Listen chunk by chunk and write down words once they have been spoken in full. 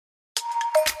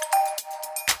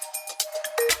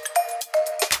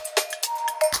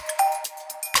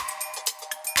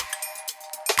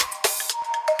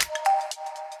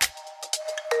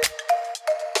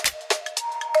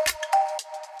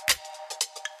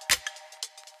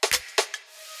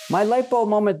My light bulb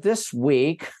moment this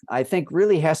week, I think,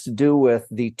 really has to do with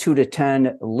the 2 to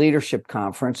 10 Leadership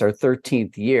Conference, our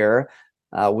 13th year,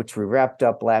 which we wrapped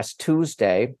up last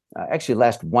Tuesday, actually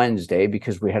last Wednesday,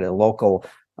 because we had a local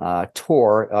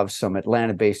tour of some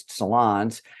Atlanta-based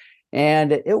salons.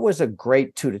 And it was a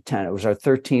great 2 to 10. It was our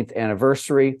 13th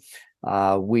anniversary.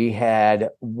 We had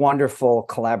wonderful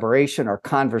collaboration, our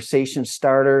conversation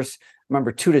starters.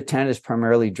 Remember, 2 to 10 is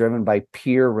primarily driven by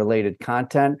peer-related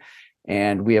content.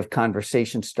 And we have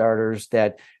conversation starters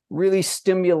that really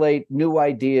stimulate new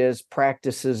ideas,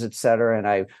 practices, et cetera. And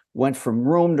I went from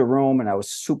room to room, and I was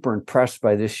super impressed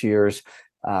by this year's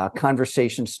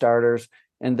conversation starters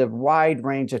and the wide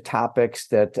range of topics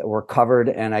that were covered.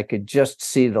 And I could just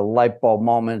see the light bulb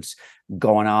moments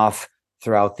going off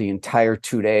throughout the entire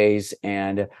 2 days.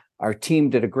 And our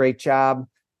team did a great job,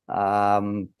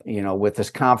 with this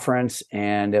conference.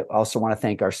 And I also want to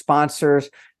thank our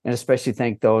sponsors, and especially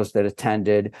thank those that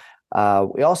attended.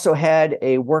 We also had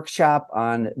a workshop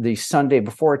on the Sunday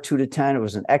before 2 to 10. It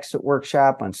was an exit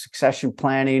workshop on succession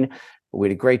planning. We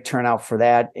had a great turnout for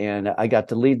that, and I got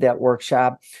to lead that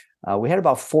workshop. We had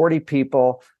about 40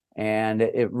 people, and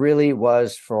it really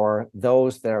was for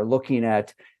those that are looking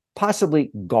at possibly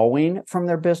going from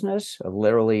their business,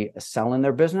 literally selling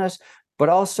their business, but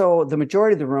also the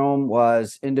majority of the room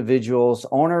was individuals,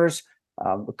 owners,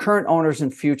 current owners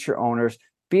and future owners,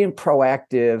 being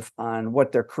proactive on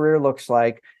what their career looks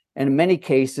like. And in many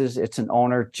cases, it's an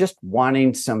owner just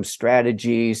wanting some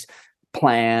strategies,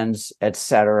 plans, et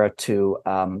cetera, to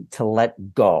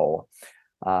let go.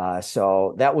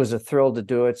 So that was a thrill to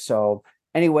do it. So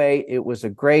anyway, it was a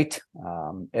great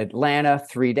Atlanta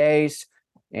 3 days,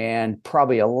 and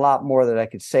probably a lot more that I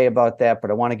could say about that, but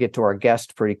I want to get to our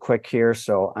guest pretty quick here.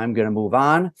 So I'm going to move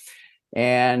on.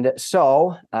 And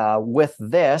so with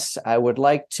this, I would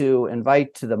like to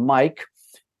invite to the mic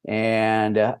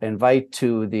and invite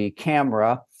to the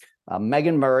camera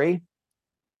Megan Murray.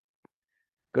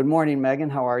 Good morning, Megan.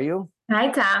 How are you?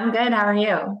 Hi, Tom. Good. How are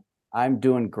you? I'm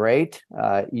doing great.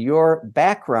 Your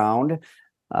background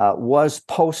was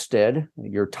posted,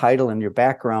 your title and your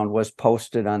background was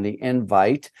posted on the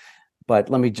invite, but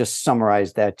let me just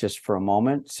summarize that just for a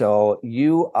moment. So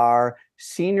you are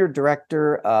Senior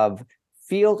Director of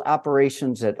Field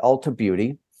Operations at Ulta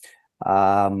Beauty.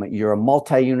 You're a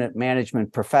multi-unit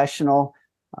management professional,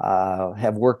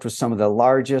 have worked with some of the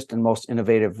largest and most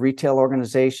innovative retail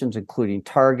organizations, including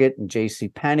Target and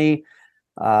JCPenney.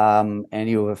 And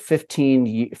you have a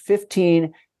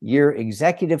 15-year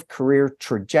executive career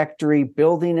trajectory,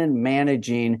 building and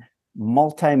managing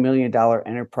multi-million-dollar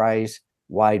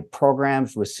enterprise-wide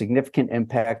programs with significant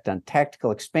impact on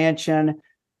tactical expansion,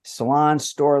 salon,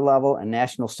 store level, and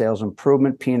national sales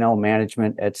improvement, P&L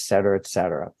management, et cetera, et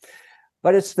cetera.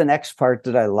 But it's the next part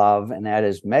that I love, and that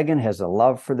is Megan has a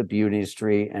love for the beauty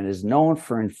industry and is known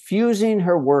for infusing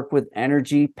her work with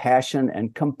energy, passion,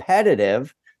 and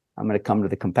competitive. I'm going to come to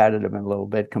the competitive in a little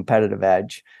bit, competitive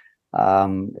edge.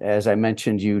 As I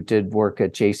mentioned, you did work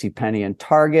at JCPenney and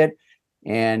Target,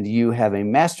 and you have a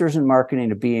master's in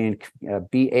marketing, a BA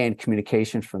in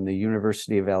communications from the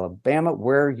University of Alabama,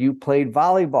 where you played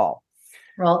volleyball.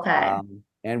 Roll Tide.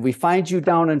 And we find you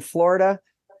down in Florida,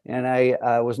 and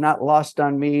I was not lost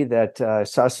on me that I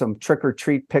saw some trick or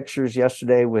treat pictures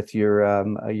yesterday with your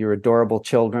adorable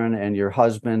children and your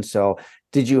husband. So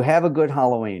did you have a good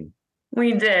Halloween?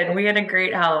 We did. We had a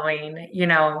great Halloween.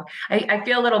 I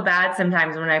feel a little bad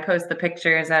sometimes when I post the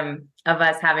pictures of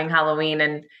us having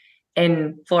Halloween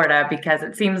in Florida, because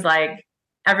it seems like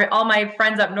all my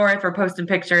friends up north were posting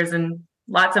pictures and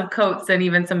lots of coats, and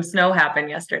even some snow happened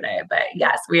yesterday. But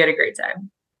yes, we had a great time.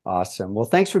 Awesome. Well,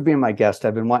 thanks for being my guest.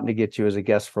 I've been wanting to get you as a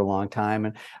guest for a long time,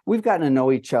 and we've gotten to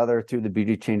know each other through the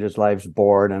Beauty Changes Lives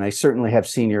board. And I certainly have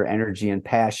seen your energy and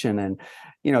passion, and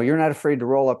you're not afraid to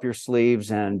roll up your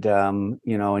sleeves, and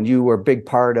and you were a big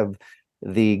part of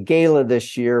the gala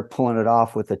this year, pulling it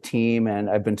off with the team. And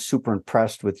I've been super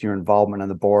impressed with your involvement on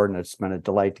the board, and it's been a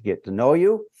delight to get to know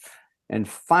you. And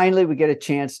finally, we get a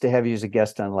chance to have you as a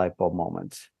guest on Lightbulb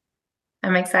Moments.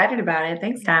 I'm excited about it.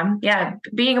 Thanks, Tom. Yeah,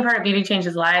 being a part of Beauty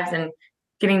Changes Lives and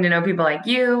getting to know people like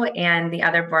you and the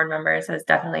other board members has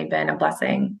definitely been a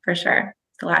blessing for sure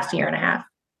the last year and a half.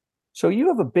 So you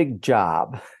have a big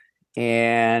job,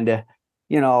 and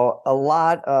a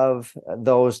lot of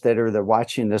those that are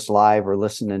watching this live or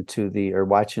listening to or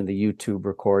watching the YouTube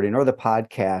recording or the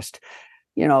podcast,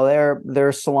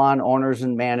 they're salon owners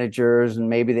and managers, and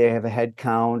maybe they have a head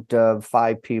count of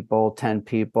 5 people, 10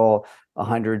 people,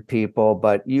 100 people,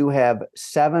 but you have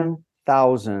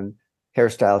 7,000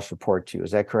 hairstylists report to you.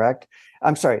 Is that correct?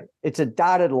 I'm sorry, it's a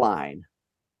dotted line.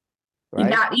 right?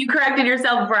 Yeah, you corrected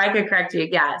yourself before I could correct you.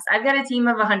 Yes, I've got a team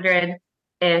of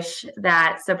 100-ish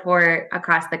that support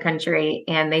across the country,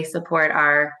 and they support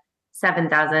our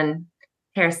 7,000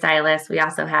 hairstylists. We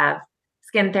also have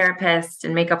skin therapists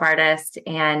and makeup artists,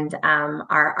 and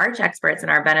our arch experts in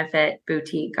our benefit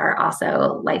boutique are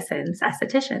also licensed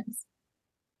estheticians.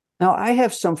 Now, I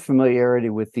have some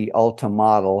familiarity with the Ulta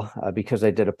model because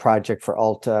I did a project for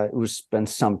Ulta. It was been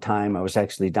some time. I was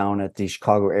actually down at the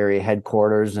Chicago area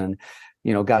headquarters and,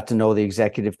 got to know the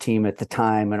executive team at the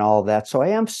time and all of that. So I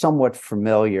am somewhat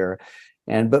familiar.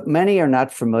 But many are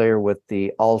not familiar with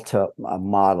the Ulta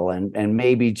model and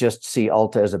maybe just see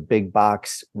Ulta as a big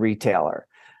box retailer.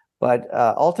 But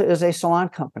Ulta is a salon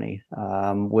company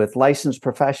with licensed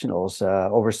professionals,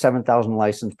 over 7,000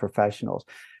 licensed professionals.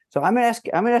 So I'm going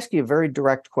to ask you a very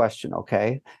direct question,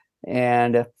 okay?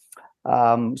 And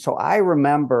so I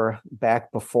remember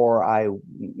back before I,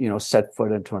 set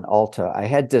foot into an Ulta, I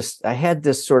had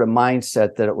this sort of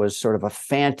mindset that it was sort of a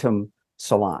phantom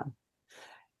salon,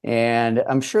 and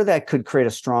I'm sure that could create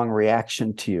a strong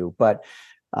reaction to you. But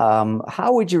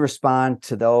how would you respond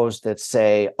to those that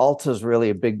say Ulta is really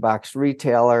a big box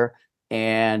retailer,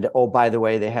 and oh, by the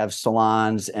way, they have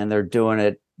salons and they're doing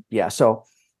it? Yeah. So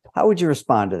how would you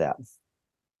respond to that?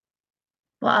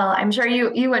 Well, I'm sure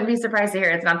you wouldn't be surprised to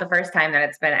hear it's not the first time that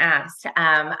it's been asked.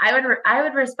 I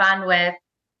would respond with,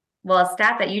 well, a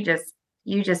stat that you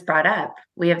just brought up.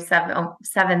 We have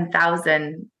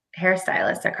 7,000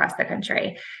 hairstylists across the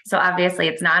country. So obviously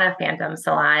it's not a phantom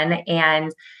salon,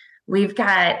 and we've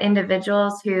got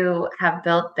individuals who have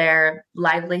built their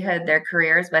livelihood, their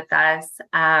careers with us,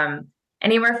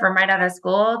 anywhere from right out of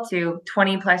school to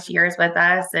 20 plus years with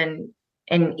us, and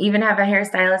even have a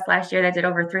hairstylist last year that did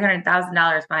over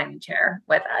 $300,000 behind the chair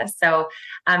with us. So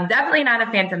definitely not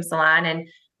a phantom salon. And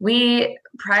we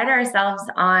pride ourselves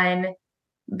on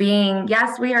being,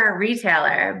 yes, we are a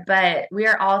retailer, but we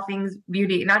are all things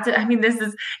beauty. This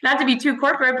is not to be too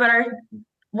corporate, but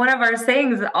one of our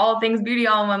sayings, all things beauty,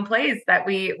 all in one place, that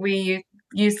we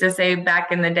used to say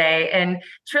back in the day. And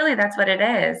truly that's what it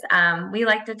is. We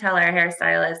like to tell our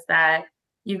hairstylists that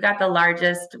you've got the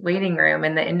largest waiting room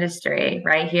in the industry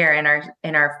right here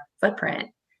in our footprint.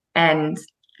 And,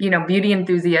 beauty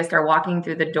enthusiasts are walking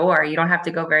through the door. You don't have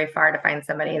to go very far to find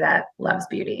somebody that loves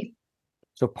beauty.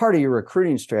 So part of your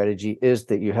recruiting strategy is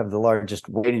that you have the largest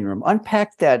waiting room.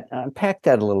 Unpack that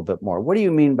a little bit more. What do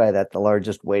you mean by that, the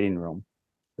largest waiting room?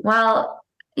 Well,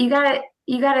 you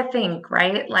gotta think,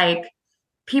 right? Like,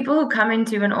 people who come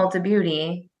into an Ulta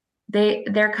Beauty,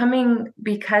 they're coming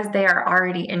because they are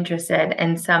already interested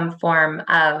in some form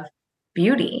of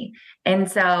beauty.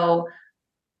 And so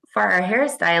for our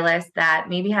hairstylist that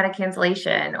maybe had a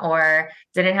cancellation or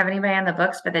didn't have anybody on the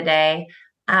books for the day,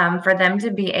 for them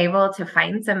to be able to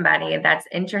find somebody that's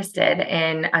interested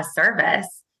in a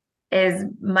service is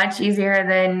much easier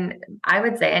than I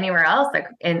would say anywhere else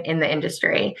in the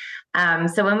industry.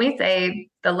 So when we say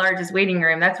the largest waiting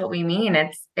room, that's what we mean.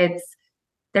 It's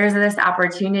there's this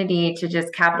opportunity to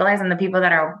just capitalize on the people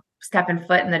that are stepping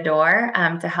foot in the door,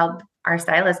 to help our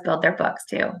stylists build their books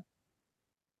too.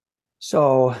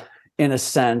 So in a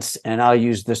sense, and I'll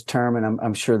use this term, and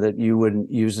I'm sure that you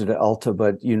wouldn't use it at Ulta,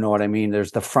 but you know what I mean.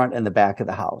 There's the front and the back of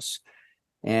the house.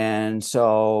 And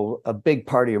so a big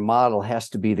part of your model has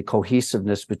to be the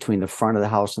cohesiveness between the front of the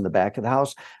house and the back of the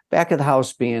house. Back of the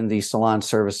house being the salon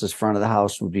services, front of the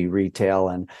house would be retail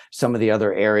and some of the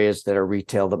other areas that are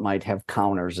retail that might have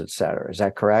counters, et cetera. Is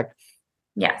that correct?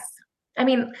 Yes. I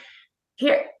mean,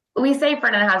 here we say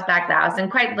front of the house, back of the house, and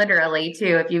quite literally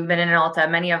too. If you've been in an Ulta,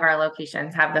 many of our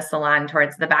locations have the salon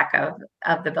towards the back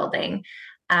of the building.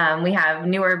 We have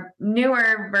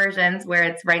newer versions where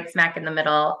it's right smack in the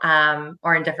middle,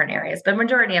 or in different areas, but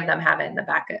majority of them have it in the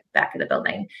back of the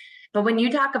building. But when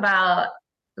you talk about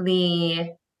the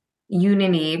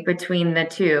unity between the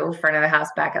two, front of the house,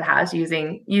 back of the house,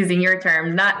 using your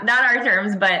terms, not our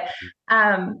terms, but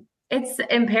it's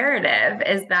imperative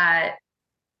is that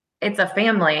it's a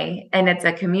family and it's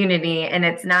a community, and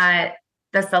it's not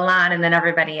the salon and then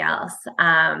everybody else,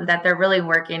 that they're really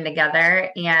working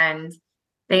together and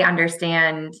they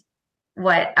understand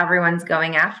what everyone's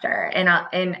going after. And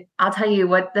I'll tell you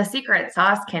what the secret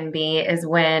sauce can be is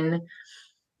when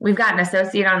we've got an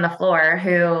associate on the floor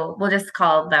who, we'll just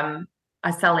call them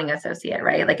a selling associate,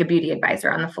 right? Like a beauty advisor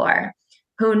on the floor,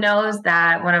 who knows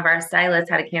that one of our stylists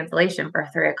had a cancellation for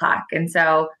 3:00. And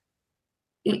so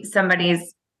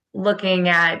somebody's looking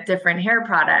at different hair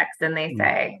products and they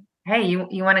say, hey,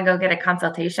 you want to go get a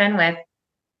consultation with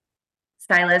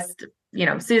stylist,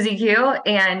 Susie Q,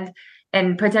 and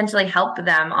potentially help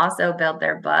them also build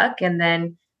their book. And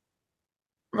then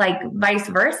like vice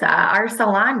versa, our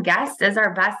salon guest is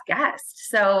our best guest.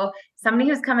 So somebody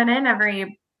who's coming in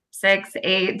every 6,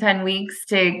 8, 10 weeks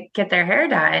to get their hair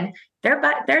done,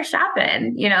 they're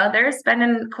shopping, they're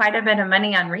spending quite a bit of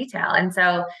money on retail. And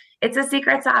so it's a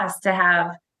secret sauce to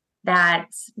have that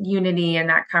unity and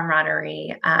that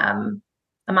camaraderie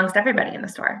amongst everybody in the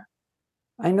store.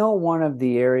 I know one of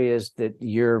the areas that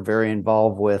you're very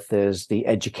involved with is the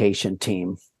education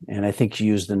team. And I think you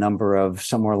used the number of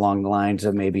somewhere along the lines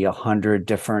of maybe 100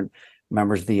 different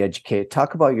members of the educate.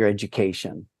 Talk about your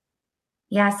education.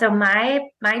 Yeah, so my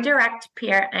direct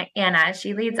peer, Anna,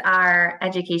 she leads our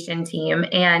education team,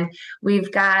 and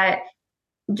we've got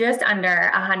just under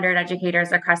 100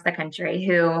 educators across the country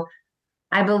who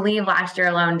I believe last year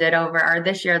alone did over, or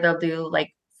this year they'll do like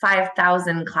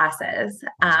 5,000 classes,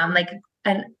 like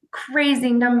a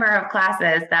crazy number of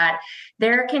classes that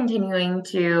they're continuing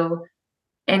to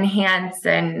enhance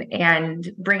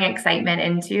and bring excitement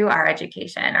into our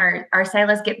education. Our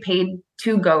stylists get paid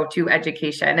to go to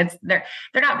education. They're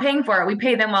not paying for it. We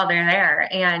pay them while they're there.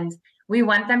 And we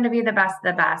want them to be the best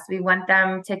of the best. We want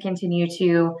them to continue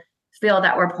to feel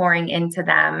that we're pouring into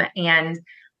them. And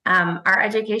our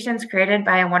education is created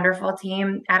by a wonderful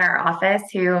team at our office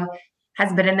who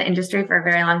has been in the industry for a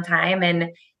very long time,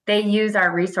 and they use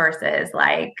our resources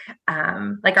like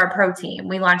our pro team.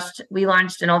 We launched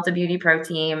an Ulta Beauty Pro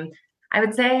team, I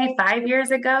would say 5 years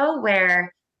ago,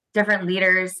 where different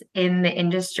leaders in the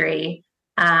industry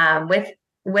with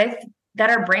that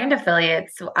are brand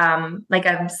affiliates, like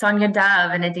a Sonia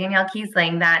Dove and a Danielle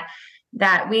Kiesling,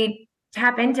 that we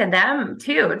tap into them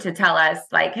too to tell us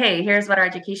like, hey, here's what our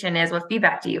education is. What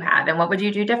feedback do you have, and what would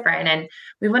you do different? And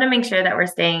we want to make sure that we're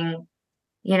staying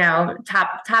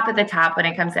top of the top when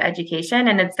it comes to education.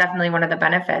 And it's definitely one of the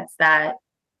benefits that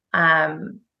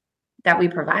we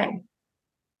provide.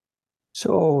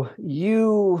 So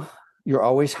you're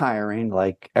always hiring,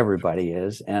 like everybody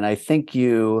is. And I think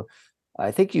you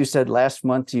said last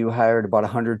month you hired about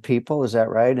 100 people. Is that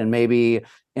right? And maybe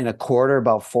in a quarter,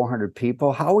 about 400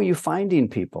 people. How are you finding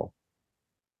people?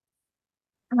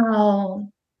 Oh,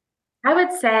 I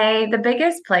would say the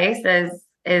biggest place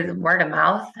is word of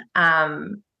mouth.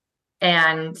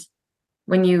 And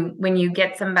when you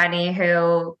get somebody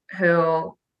who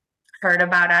heard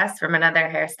about us from another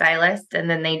hairstylist, and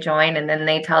then they join, and then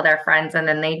they tell their friends, and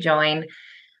then they join,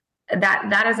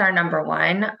 that is our number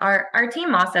one. Our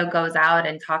team also goes out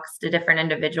and talks to different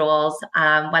individuals,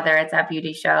 whether it's at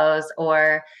beauty shows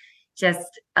or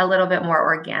just a little bit more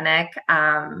organic,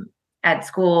 at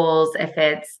schools. If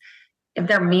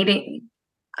they're meeting,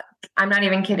 I'm not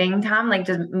even kidding, Tom, like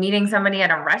just meeting somebody at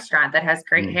a restaurant that has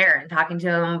great hair and talking to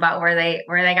them about where they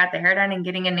got the hair done and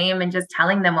getting a name and just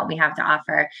telling them what we have to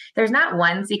offer. There's not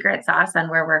one secret sauce on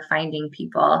where we're finding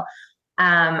people.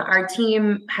 Our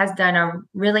team has done a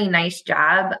really nice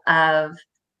job of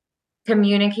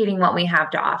communicating what we have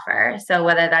to offer. So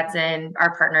whether that's in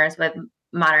our partners with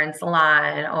Modern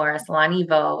Salon or Salon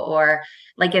Evo, or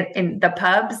like in the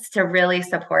pubs, to really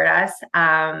support us,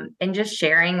 and just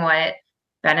sharing what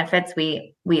benefits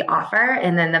we offer,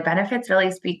 and then the benefits really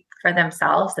speak for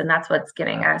themselves, and that's what's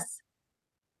getting us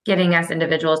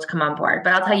individuals to come on board.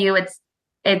 But I'll tell you,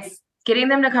 it's getting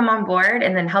them to come on board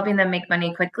and then helping them make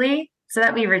money quickly so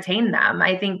that we retain them.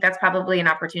 I think that's probably an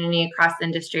opportunity across the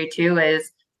industry too, is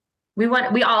we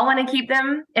all want to keep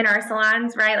them in our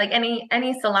salons, right? Like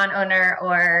any salon owner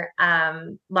or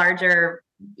larger,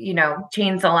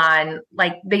 chain salon,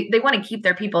 like they want to keep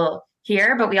their people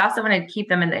here, but we also want to keep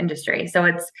them in the industry. So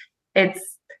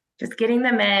it's just getting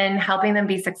them in, helping them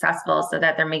be successful so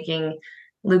that they're making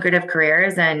lucrative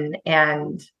careers, and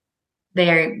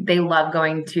they love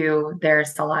going to their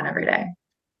salon every day.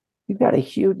 You've got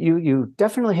you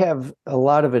definitely have a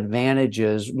lot of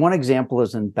advantages. One example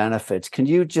is in benefits. Can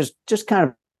you just kind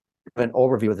of an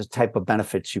overview of the type of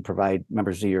benefits you provide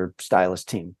members of your stylist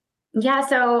team? Yeah.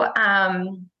 So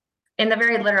in the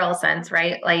very literal sense,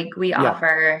 right? Like we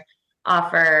offer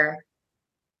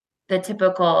the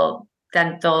typical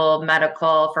dental,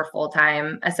 medical for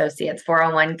full-time associates,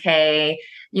 401k.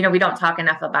 We don't talk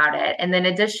enough about it. And then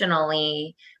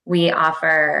additionally, we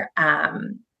offer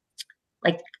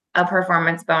like a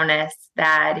performance bonus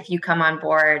that if you come on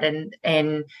board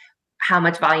and how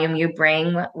much volume you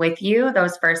bring with you,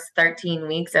 those first 13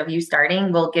 weeks of you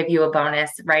starting, will give you a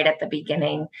bonus right at the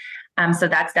beginning. So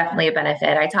that's definitely a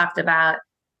benefit. I talked about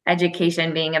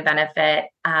education being a benefit,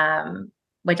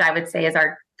 which I would say is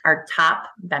our top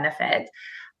benefit.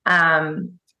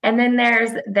 And then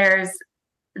there's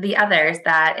the others,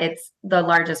 that it's the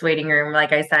largest waiting room.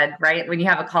 Like I said, right? When you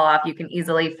have a call off, you can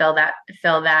easily fill that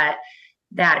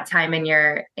time in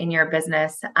your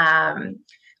business.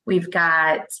 We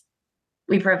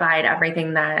provide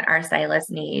everything that our stylists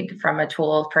need from a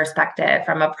tool perspective,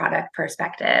 from a product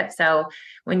perspective. So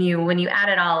when you add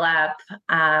it all up,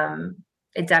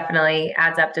 it definitely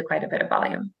adds up to quite a bit of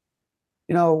volume.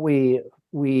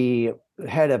 We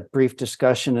had a brief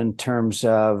discussion in terms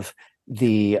of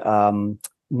the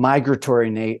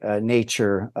migratory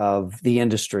nature of the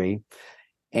industry,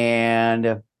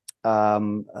 and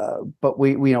but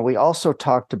we also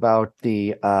talked about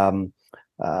the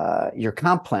your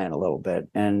comp plan a little bit,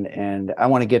 and I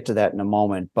want to get to that in a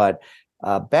moment. But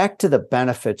back to the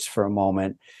benefits for a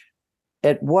moment.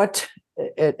 At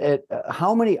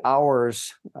how many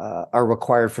hours are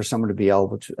required for someone to be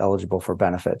eligible for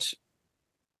benefits?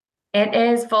 It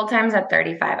is full times at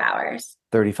 35 hours.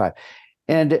 35.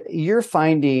 And you're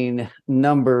finding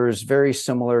numbers very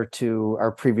similar to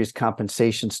our previous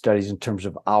compensation studies in terms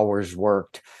of hours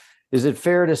worked. Is it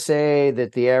fair to say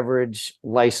that the average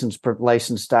licensed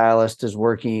stylist is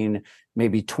working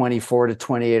maybe 24 to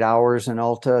 28 hours in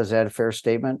Ulta? Is that a fair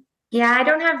statement? Yeah, I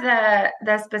don't have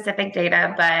the specific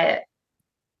data, but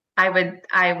I would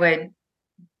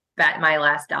bet my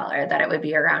last dollar that it would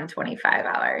be around 25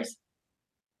 hours.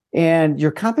 And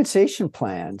your compensation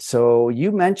plan. So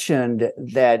you mentioned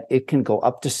that it can go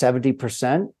up to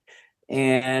 70%.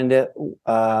 And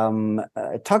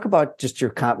talk about just your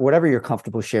whatever you're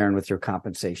comfortable sharing with your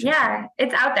compensation. Yeah,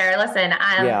 it's out there. Listen,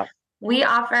 we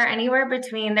offer anywhere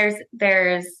between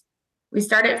we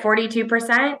start at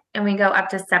 42% and we go up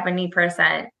to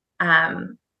 70%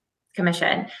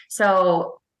 commission.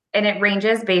 So, and it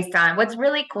ranges based on what's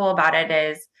really cool about it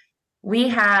is we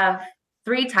have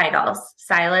 3 titles: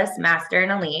 stylist, master,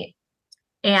 and elite.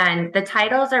 And the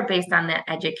titles are based on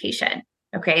the education.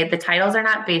 Okay. The titles are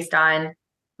not based on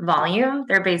volume.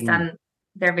 They're based on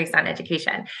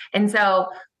education. And so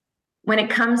when it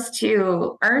comes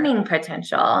to earning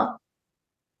potential,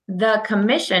 the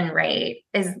commission rate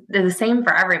is the same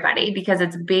for everybody because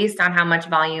it's based on how much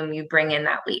volume you bring in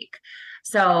that week.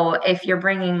 So if you're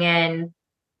bringing in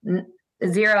 $0 to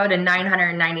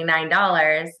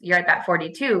 $999, you're at that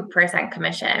 42%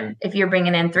 commission. If you're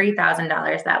bringing in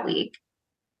 $3,000 that week,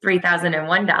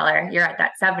 $3,001, you're at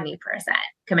that 70%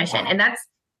 commission. Wow. And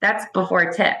that's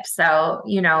before tips. So,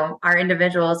 our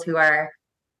individuals who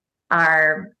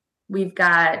we've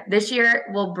got this year,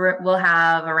 we'll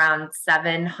have around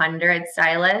 700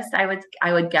 stylists. I would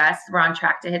guess we're on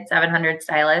track to hit 700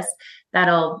 stylists.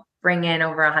 That'll bring in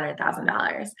over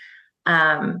 $100,000.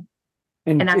 And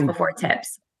that's before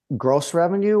tips. Gross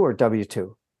revenue or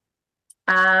W-2?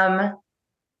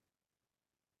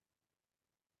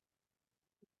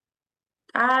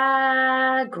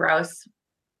 Gross.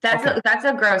 That's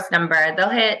a gross number. They'll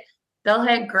hit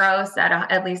gross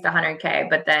at least 100K,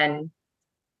 but then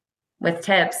with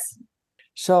tips.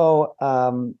 So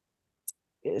doing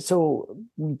a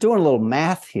little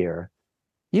math here,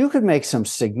 you could make some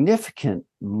significant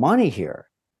money here.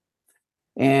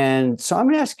 And so I'm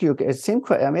going to ask you the same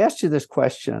question. I'm going to ask you this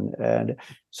question. And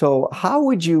so how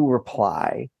would you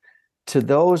reply to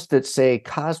those that say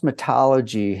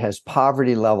cosmetology has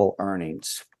poverty level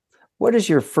earnings? What is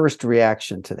your first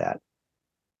reaction to that?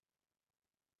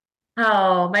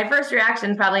 Oh, my first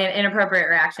reaction is probably an inappropriate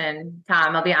reaction,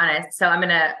 Tom. I'll be honest. So I'm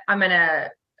gonna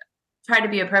try to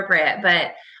be appropriate,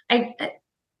 but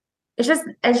it's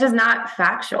just not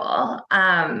factual.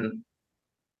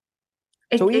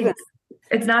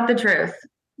 It's not the truth.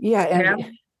 Yeah, and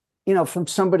from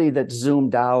somebody that's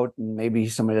zoomed out and maybe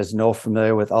somebody that's no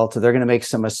familiar with Ulta, they're going to make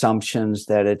some assumptions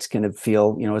that it's going to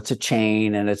feel, it's a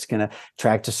chain and it's going to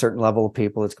attract a certain level of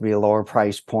people. It's going to be a lower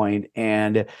price point.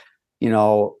 And,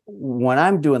 when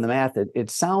I'm doing the math, it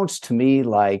sounds to me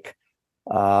like,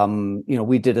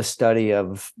 we did a study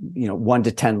of, 1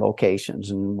 to 10 locations,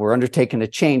 and we're undertaking a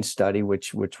chain study,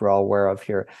 which we're all aware of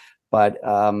here. But,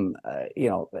 in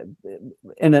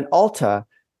an Ulta,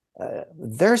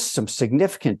 there's some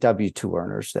significant W-2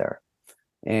 earners there.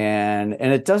 And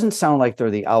it doesn't sound like they're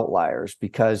the outliers,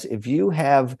 because if you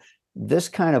have this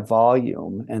kind of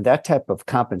volume and that type of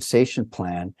compensation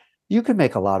plan, you could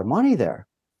make a lot of money there.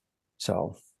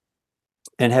 So,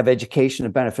 and have education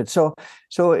and benefits. So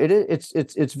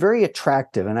it's very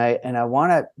attractive. And I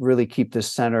want to really keep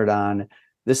this centered on,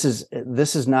 this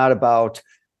is not about,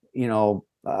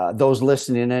 those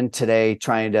listening in today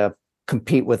trying to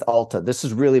compete with Ulta. This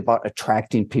is really about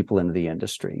attracting people into the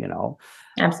industry,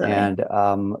 Absolutely. And,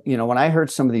 when I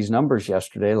heard some of these numbers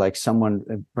yesterday, like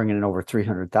someone bringing in over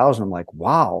 300,000, I'm like,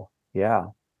 wow. Yeah.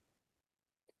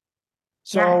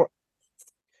 So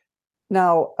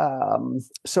now,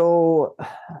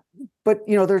 but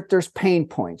there's pain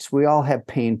points. We all have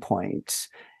pain points.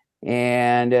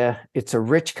 And it's a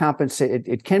rich compensation.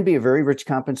 It can be a very rich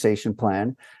compensation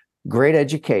plan, great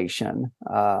education,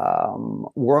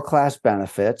 world-class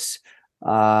benefits,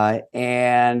 but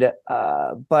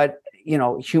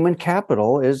human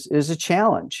capital is a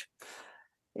challenge.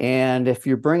 And if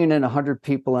you're bringing in 100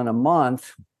 people in a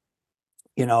month,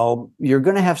 you're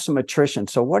going to have some attrition.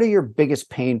 So what are your biggest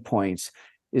pain points?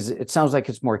 It sounds like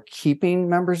it's more keeping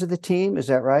members of the team. Is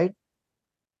that right?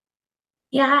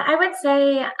 Yeah, I would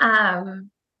say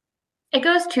it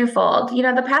goes twofold.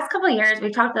 The past couple of years we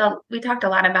talked a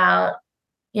lot about,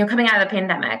 coming out of the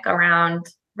pandemic around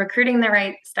recruiting the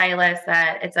right stylist,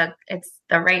 that it's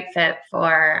the right fit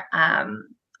for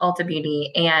Ulta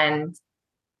Beauty, and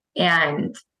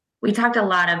we talked a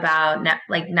lot about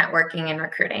networking and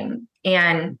recruiting,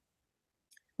 and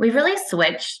we really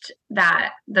switched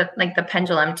the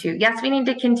pendulum to, yes, we need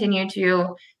to continue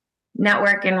to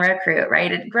network and recruit,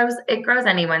 right? It grows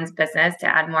anyone's business to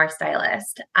add more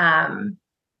stylists.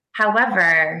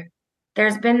 However,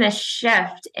 there's been this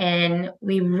shift in,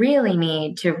 we really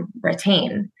need to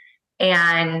retain,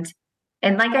 and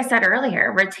like I said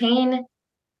earlier, retain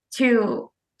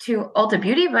to Ulta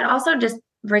Beauty, but also just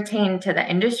retain to the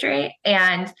industry.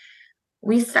 And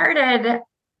we started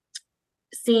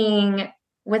seeing,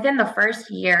 within the first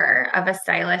year of a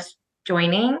stylist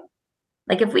joining,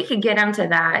 like if we could get them to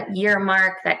that year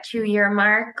mark, that 2-year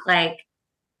mark, like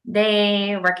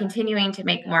they were continuing to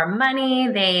make more money,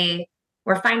 they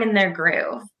were finding their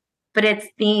groove. But it's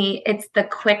the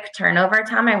quick turnover,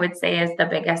 Tom, I would say, is the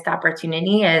biggest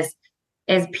opportunity, is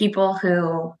people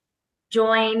who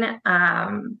join,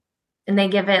 and they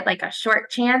give it like a short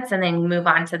chance and then move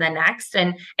on to the next.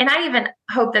 And I even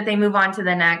hope that they move on to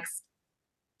the next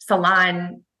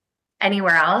salon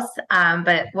anywhere else.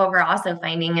 But what we're also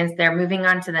finding is they're moving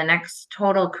on to the next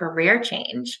total career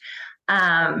change.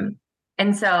 And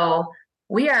so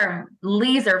we are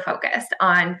laser focused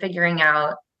on figuring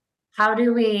out, how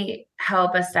do we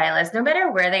help a stylist, no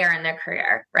matter where they are in their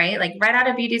career, right? Like right out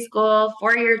of beauty school,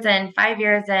 4 years in, 5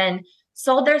 years in,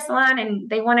 sold their salon, and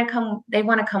they want to come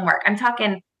work. I'm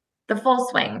talking the full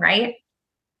swing, right?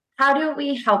 How do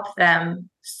we help them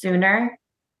sooner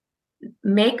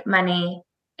make money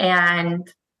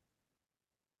and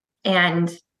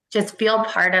just feel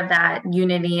part of that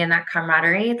unity and that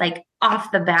camaraderie, like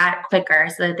off the bat quicker,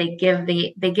 so that they give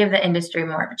the industry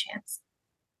more of a chance?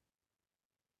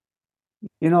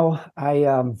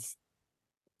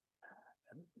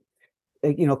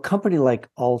 Company like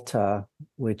Ulta,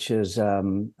 which is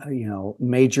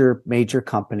major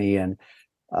company, and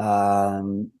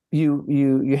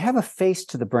you have a face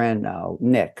to the brand now,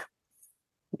 Nick.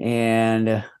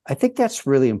 And I think that's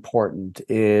really important,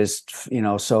 is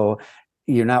so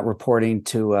you're not reporting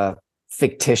to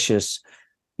fictitious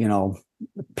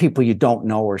people you don't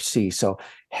know or see. So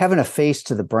having a face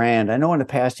to the brand. I know in the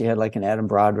past you had like an Adam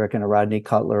Broderick and a Rodney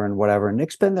Cutler and whatever.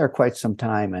 Nick's been there quite some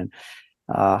time. And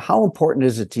how important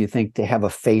is it, do you think, to have a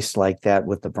face like that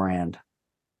with the brand?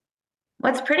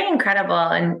 What's pretty incredible,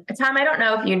 and Tom, I don't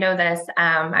know if you know this,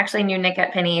 actually knew Nick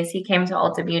at Penny's. He came to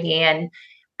Ulta Beauty,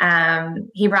 and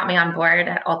he brought me on board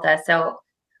at Ulta. So,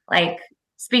 like,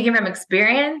 speaking from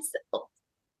experience,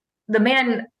 the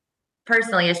man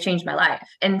personally has changed my life.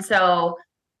 And so,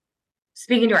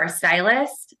 speaking to our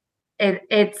stylist,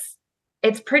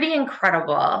 it's pretty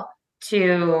incredible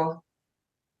to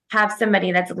have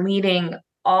somebody that's leading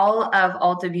all of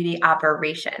Ulta Beauty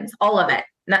operations, all of it,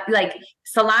 not like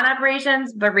salon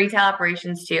operations, but retail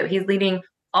operations too. He's leading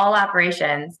all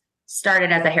operations,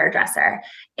 started as a hairdresser,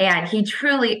 and he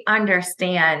truly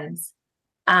understands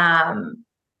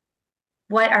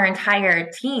what our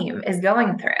entire team is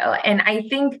going through. And I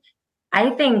think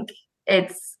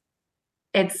it's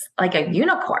like a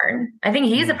unicorn. I think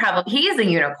he is a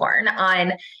unicorn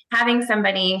on having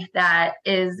somebody that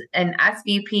is an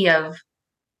SVP of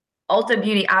Ulta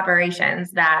Beauty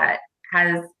operations, that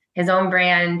has his own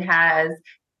brand,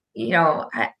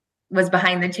 was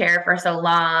behind the chair for so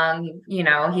long.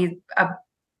 He's a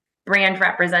brand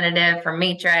representative for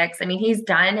Matrix. I mean, he's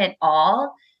done it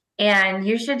all. And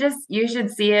you should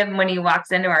see him when he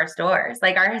walks into our stores.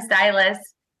 Like, our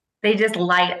stylists, they just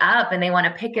light up and they want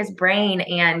to pick his brain,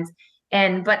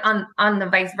 but on the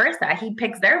vice versa, he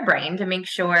picks their brain to make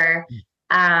sure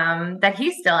that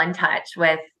he's still in touch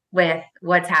with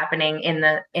what's happening in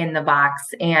the box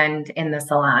and in the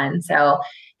salon. So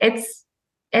it's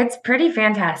pretty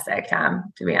fantastic,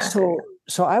 Tom, to be honest.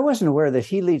 So I wasn't aware that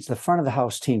he leads the front of the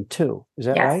house team too. Is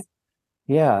that right?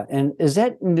 Yeah. And is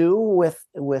that new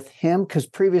with him? Because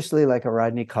previously, like a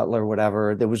Rodney Cutler or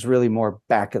whatever, there was really more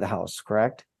back of the house,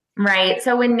 correct? Right.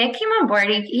 So when Nick came on board,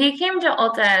 he came to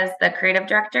Ulta as the creative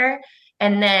director,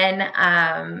 and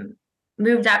then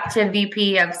moved up to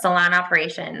VP of salon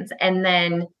operations, and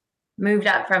then moved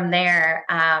up from there.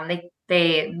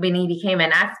 When he became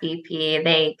an SVP,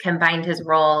 they combined his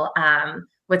role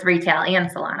with retail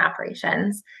and salon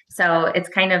operations. So it's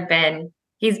kind of been,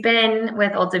 he's been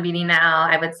with Ulta Beauty now,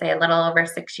 I would say a little over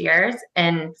 6 years,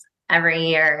 and every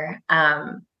year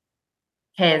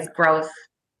his growth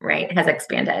rate has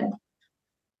expanded.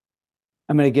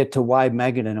 I'm going to get to why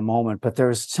Megan in a moment, but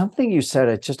there's something you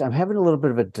said. I'm having a little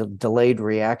bit of a delayed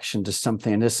reaction to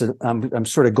something. And this is, I'm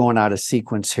sort of going out of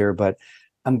sequence here, but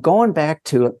I'm going back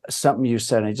to something you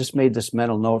said. I just made this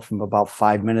mental note from about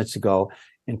 5 minutes ago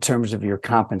in terms of your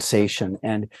compensation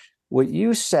and what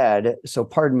you said. So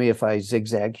pardon me if I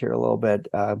zigzag here a little bit.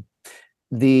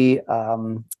 The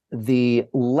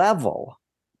level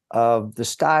of the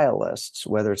stylists,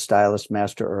 whether it's stylist,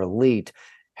 master, or elite,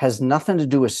 has nothing to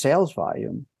do with sales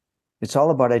volume. It's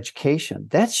all about education.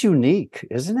 That's unique,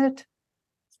 isn't it?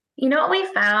 You know what we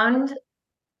found?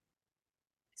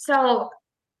 So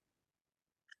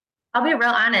I'll be real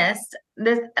honest.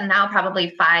 This now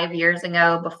probably 5 years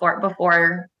ago,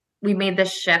 before we made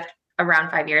this shift around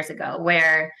 5 years ago,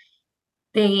 where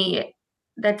the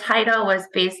title was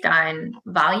based on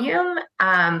volume.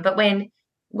 But when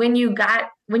you get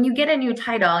a new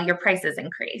title, your prices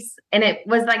increase. And it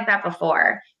was like that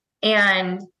before.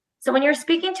 And so when you're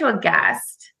speaking to a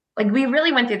guest, like we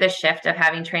really went through the shift of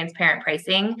having transparent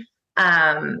pricing,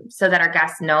 so that our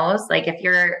guest knows, like if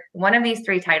you're one of these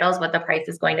 3 titles, what the price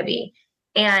is going to be.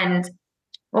 And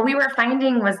what we were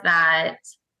finding was that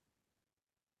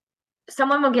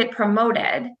someone will get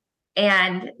promoted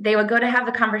and they would go to have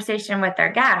the conversation with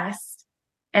their guest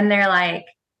and they're like,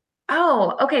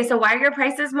 oh, okay, so why are your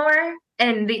prices more?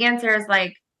 And the answer is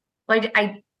like, well,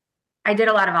 I did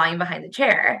a lot of volume behind the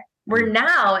chair. Where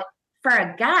now, for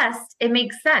a guest, it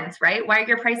makes sense, right? Why are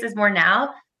your prices more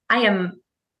now? I am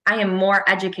more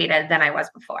educated than I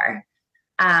was before.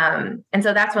 And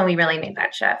so that's when we really made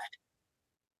that shift.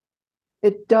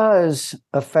 It does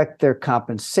affect their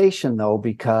compensation, though,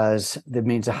 because that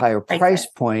means a higher price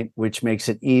point, which makes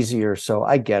it easier. So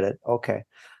I get it. Okay.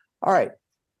 All right.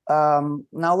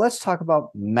 Now let's talk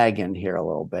about Megan here a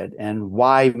little bit, and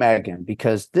why Megan,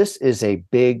 because this is a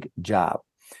big job.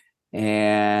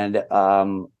 And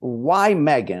why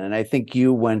Megan? And I think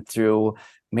you went through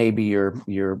maybe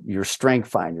your strength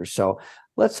finder. So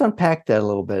let's unpack that a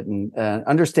little bit and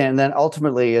understand. And then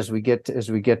ultimately, as we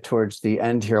get towards the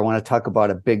end here, I want to talk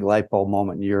about a big light bulb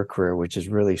moment in your career, which is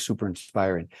really super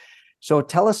inspiring. So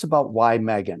tell us about why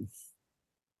Megan.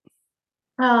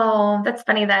 Oh, that's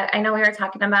funny that I know we were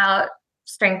talking about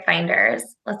strength finders.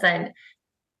 Listen,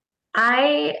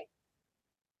 I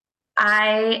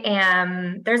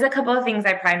am, there's a couple of things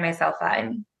I pride myself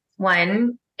on.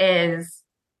 One is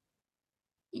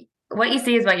what you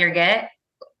see is what you get.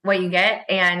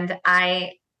 And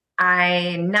I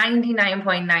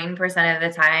 99.9% of the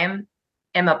time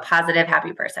am a positive,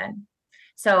 happy person.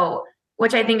 So,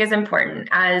 which I think is important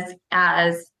as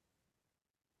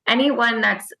anyone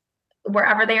that's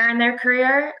wherever they are in their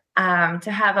career,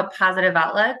 to have a positive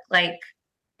outlook. Like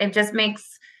it just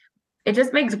makes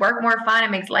work more fun. It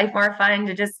makes life more fun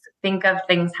to just think of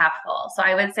things half full. So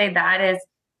I would say that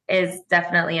is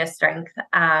definitely a strength.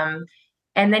 And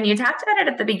then you talked about it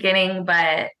at the beginning,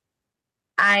 but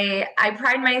I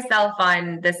pride myself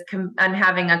on on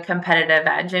having a competitive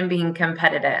edge and being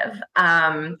competitive.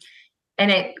 And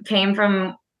it came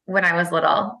from when I was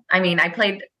little. I mean, I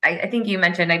think you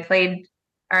mentioned I played,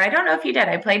 or I don't know if you did.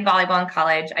 I played volleyball in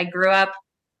college. I grew up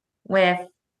with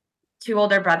 2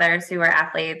 older brothers who were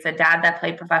athletes, a dad that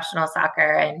played professional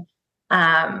soccer.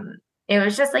 And it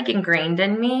was just like ingrained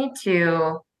in me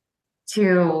to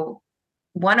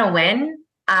want to win,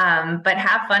 but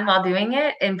have fun while doing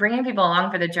it and bringing people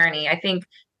along for the journey. I think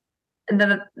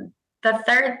the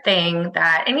third thing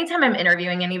that anytime I'm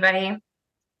interviewing anybody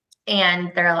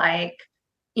and they're like,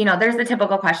 there's the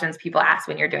typical questions people ask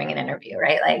when you're doing an interview,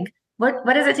 right? Like, what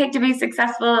does it take to be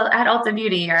successful at Ulta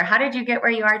Beauty? Or how did you get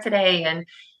where you are today?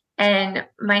 And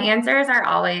my answers are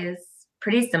always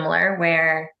pretty similar,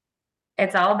 where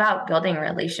it's all about building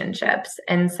relationships.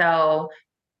 And so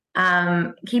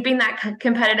keeping that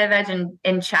competitive edge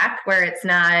in check, where it's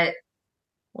not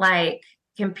like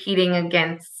competing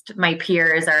against my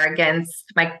peers or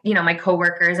against my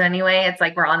coworkers anyway. It's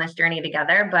like we're on this journey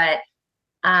together, but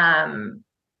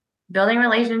building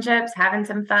relationships, having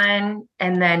some fun,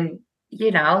 and then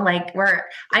like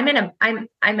I'm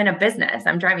in a business.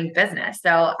 I'm driving business,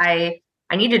 so I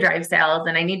need to drive sales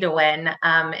and I need to win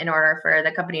in order for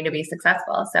the company to be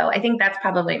successful. So I think that's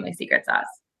probably my secret sauce.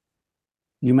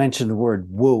 You mentioned the word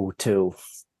woo too.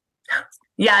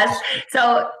 Yes.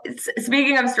 So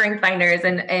speaking of strength finders,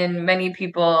 and many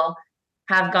people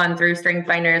have gone through strength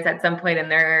finders at some point in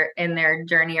their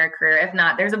journey or career. If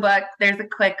not, there's a book, there's a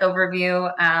quick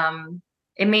overview.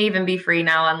 It may even be free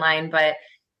now online, but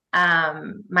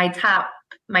my top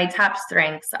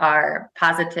strengths are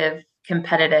positive,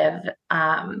 competitive,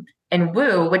 and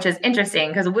woo, which is interesting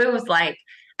because woo is like,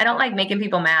 I don't like making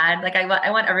people mad. Like I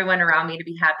want everyone around me to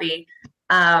be happy.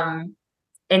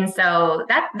 And so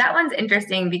that one's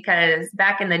interesting because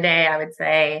back in the day, I would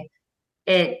say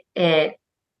it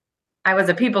I was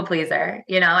a people pleaser.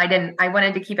 I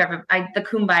wanted to keep the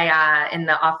kumbaya in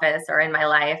the office or in my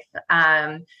life.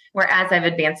 Whereas I've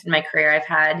advanced in my career, I've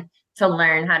had to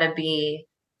learn how to be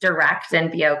direct and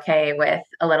be okay with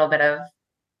a little bit of,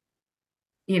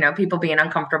 people being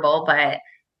uncomfortable, but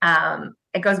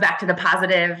it goes back to the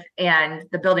positive and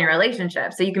the building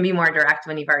relationships. So you can be more direct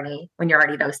when you're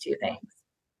already those two things.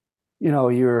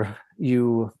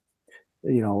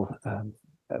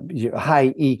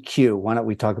 High EQ. Why don't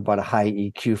we talk about a high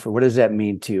EQ for what does that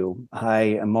mean to you?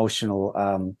 High emotional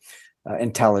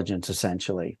intelligence,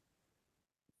 essentially.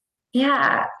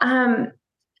 Yeah.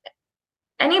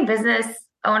 Any business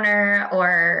owner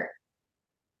or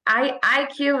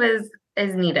IQ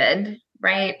is needed,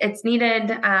 right? It's needed.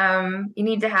 You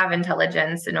need to have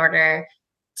intelligence in order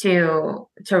to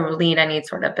lead any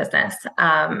sort of business.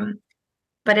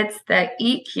 But it's the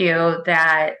EQ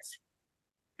that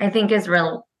I think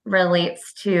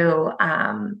relates to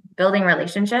building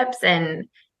relationships and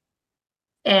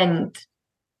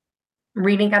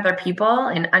reading other people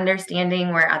and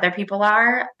understanding where other people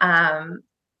are.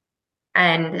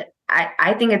 And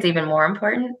I think it's even more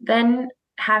important than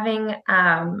having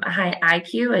a high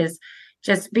IQ is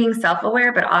just being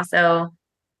self-aware, but also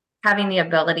having the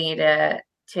ability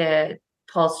to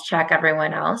pulse check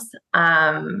everyone else.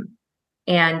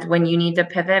 And when you need to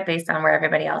pivot based on where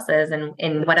everybody else is and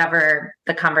in whatever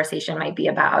the conversation might be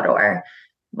about or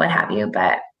what have you.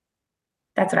 But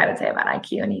that's what I would say about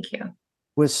IQ and EQ.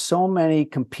 With so many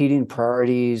competing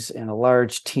priorities and a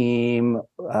large team,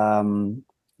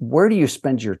 where do you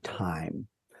spend your time?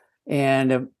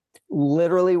 And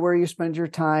literally where you spend your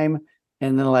time?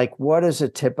 And then what is a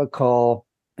typical,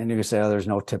 and you can say, oh, there's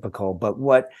no typical, but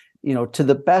what, to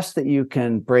the best that you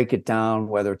can break it down,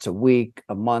 whether it's a week,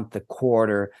 a month, a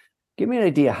quarter, give me an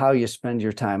idea how you spend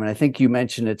your time. And I think you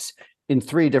mentioned it's in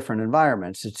 3 different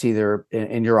environments. It's either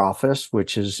in your office,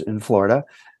 which is in Florida,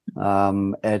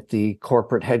 at the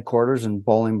corporate headquarters in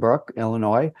Bolingbrook,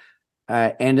 Illinois,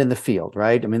 and in the field,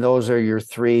 right? I mean, those are your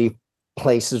 3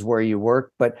 places where you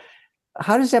work. But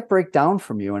how does that break down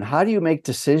from you? And how do you make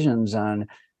decisions on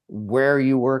where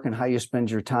you work and how you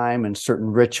spend your time and certain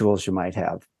rituals you might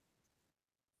have?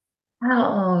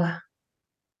 Oh,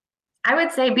 I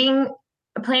would say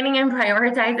planning and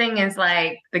prioritizing is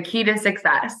like the key to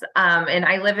success. And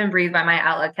I live and breathe by my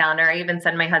Outlook calendar. I even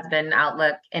send my husband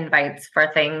Outlook invites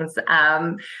for things,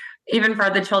 even for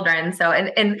the children. So,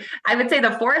 and I would say the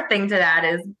 4th thing to that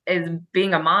is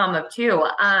being a mom of 2,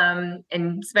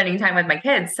 and spending time with my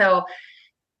kids. So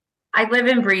I live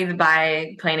and breathe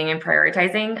by planning and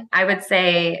prioritizing. I would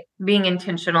say being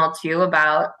intentional too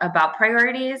about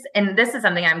priorities. And this is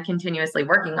something I'm continuously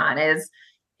working on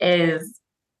is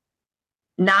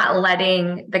not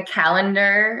letting the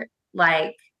calendar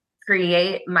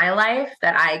create my life,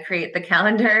 that I create the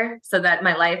calendar so that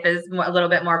my life is a little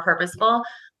bit more purposeful.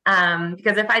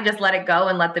 Because if I just let it go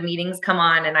and let the meetings come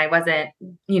on and I wasn't,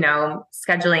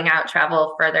 scheduling out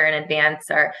travel further in advance,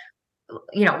 or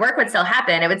work would still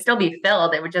happen. It would still be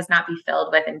filled. It would just not be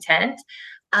filled with intent.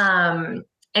 And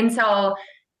so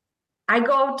I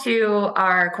go to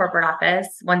our corporate office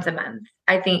once a month.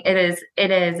 I think it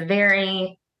is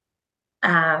very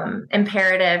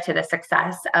imperative to the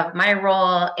success of my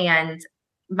role, and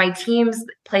my team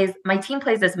plays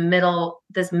this middle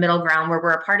ground where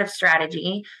we're a part of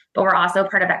strategy, but we're also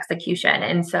part of execution.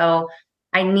 And so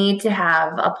I need to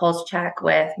have a pulse check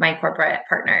with my corporate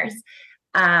partners.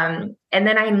 And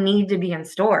then I need to be in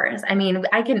stores. I mean,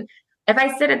 if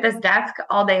I sit at this desk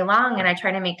all day long and I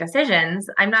try to make decisions,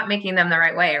 I'm not making them the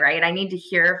right way, right? I need to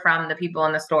hear from the people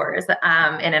in the stores,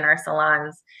 and in our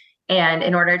salons. And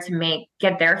in order to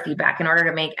get their feedback, in order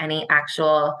to make any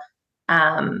actual,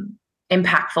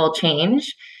 impactful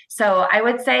change. So I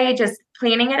would say just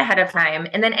planning it ahead of time.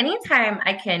 And then anytime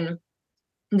I can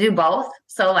do both.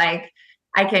 So I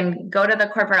can go to the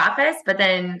corporate office, but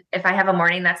then if I have a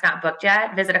morning that's not booked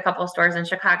yet, visit a couple of stores in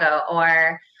Chicago,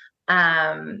 or,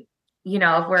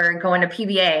 if we're going to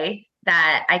PBA,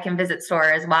 that I can visit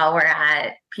stores while we're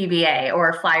at PBA,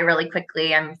 or fly really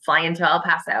quickly. I'm flying to El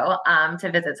Paso, to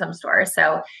visit some stores.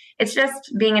 So it's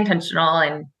just being intentional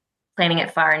and planning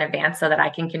it far in advance so that I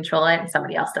can control it and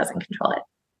somebody else doesn't control it.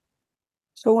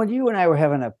 So when you and I were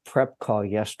having a prep call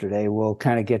yesterday, we'll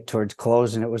kind of get towards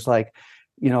close, and it was like,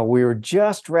 we were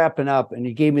just wrapping up, and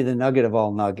you gave me the nugget of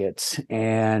all nuggets,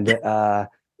 and a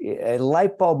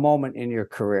light bulb moment in your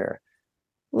career.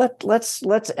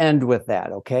 Let's end with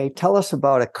that, okay? Tell us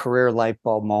about a career light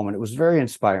bulb moment. It was very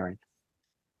inspiring.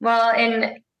 Well,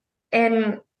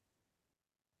 in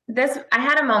this, I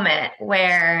had a moment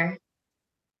where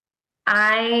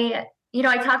I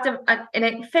talked about, and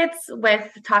it fits with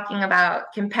talking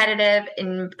about competitive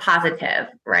and positive,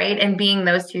 right? And being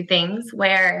those two things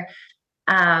where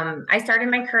I started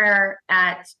my career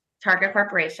at Target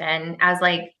Corporation as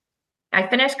I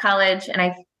finished college and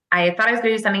I thought I was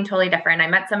going to do something totally different. I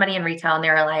met somebody in retail and they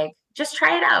were like, just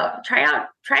try it out, try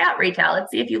out retail.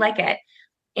 Let's see if you like it.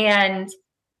 And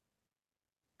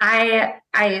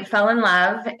I fell in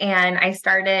love and I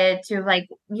started to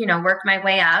work my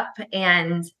way up.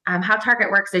 And how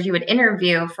Target works is you would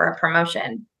interview for a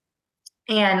promotion.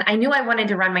 And I knew I wanted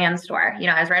to run my own store.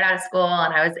 I was right out of school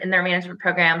and I was in their management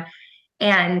program.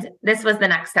 And this was the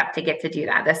next step to get to do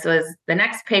that. This was the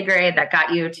next pay grade that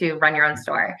got you to run your own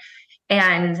store.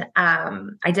 And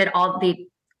I did all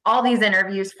these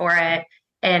interviews for it.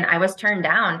 And I was turned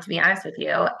down, to be honest with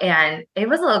you. And it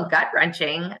was a little gut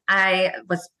wrenching. I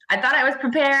thought I was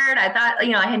prepared. I thought,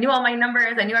 I knew all my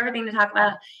numbers. I knew everything to talk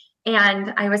about.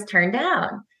 And I was turned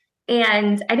down.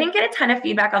 And I didn't get a ton of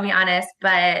feedback, I'll be honest,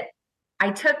 but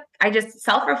I just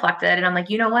self-reflected and I'm like,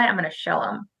 you know what? I'm going to show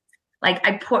them. I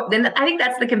think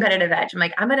that's the competitive edge. I'm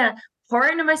like, I'm going to pour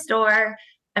into my store.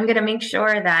 I'm going to make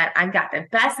sure that I've got the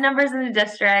best numbers in the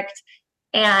district.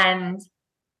 And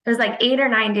it was 8 or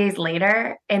 9 days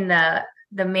later, and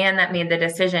the man that made the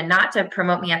decision not to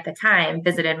promote me at the time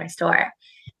visited my store.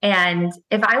 And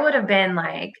if I would have been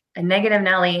a negative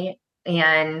Nelly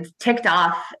and ticked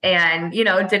off and,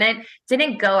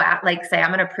 didn't go out, say,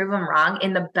 I'm going to prove him wrong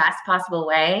in the best possible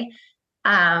way,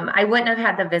 I wouldn't have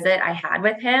had the visit I had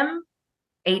with him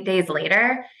 8 days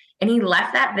later. And he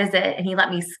left that visit and he let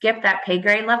me skip that pay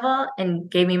grade level and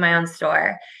gave me my own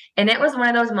store. And it was one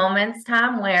of those moments,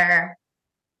 Tom, where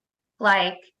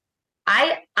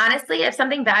I honestly, if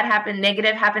something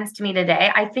negative happens to me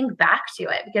today, I think back to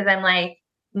it because I'm like,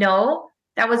 no,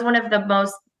 that was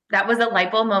a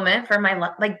light bulb moment for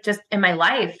my, just in my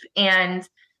life. And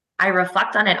I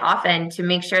reflect on it often to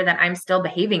make sure that I'm still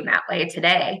behaving that way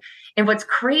today. And what's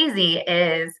crazy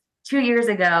is 2 years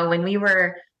ago when we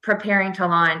were preparing to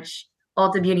launch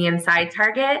Ulta Beauty Inside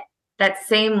Target, that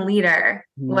same leader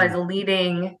was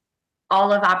leading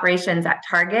all of operations at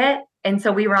Target. And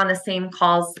so we were on the same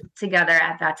calls together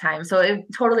at that time. So it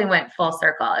totally went full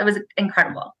circle. It was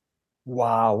incredible.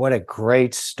 Wow, what a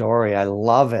great story. I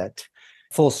love it.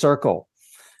 Full circle.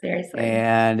 Seriously.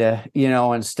 And,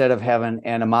 instead of having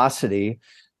animosity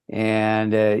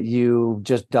and you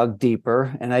just dug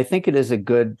deeper. And I think it is a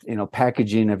good,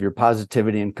 packaging of your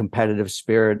positivity and competitive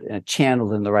spirit and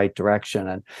channeled in the right direction.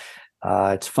 And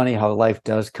it's funny how life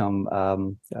does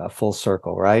come full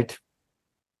circle, right?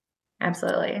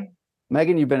 Absolutely.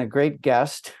 Megan, you've been a great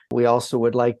guest. We also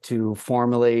would like to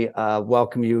formally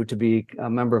welcome you to be a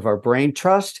member of our Brain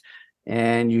Trust,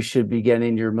 and you should be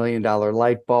getting your $1 million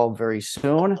light bulb very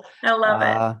soon. I love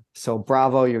it. So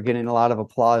bravo, you're getting a lot of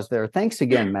applause there. Thanks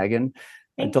again, Megan.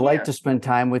 A delight to spend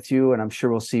time with you, and I'm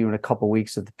sure we'll see you in a couple of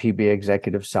weeks at the PBA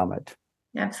Executive Summit.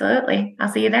 Absolutely.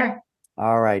 I'll see you there.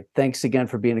 All right. Thanks again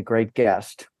for being a great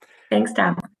guest. Thanks,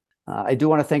 Tom. I do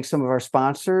want to thank some of our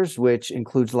sponsors, which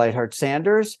includes Lightheart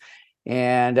Sanders.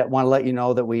 And I want to let you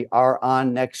know that we are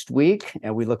on next week,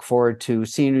 and we look forward to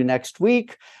seeing you next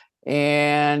week.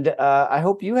 And I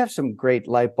hope you have some great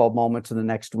light bulb moments in the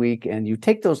next week, and you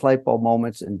take those light bulb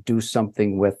moments and do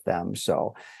something with them.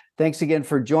 So thanks again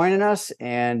for joining us,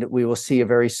 and we will see you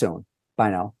very soon. Bye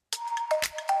now.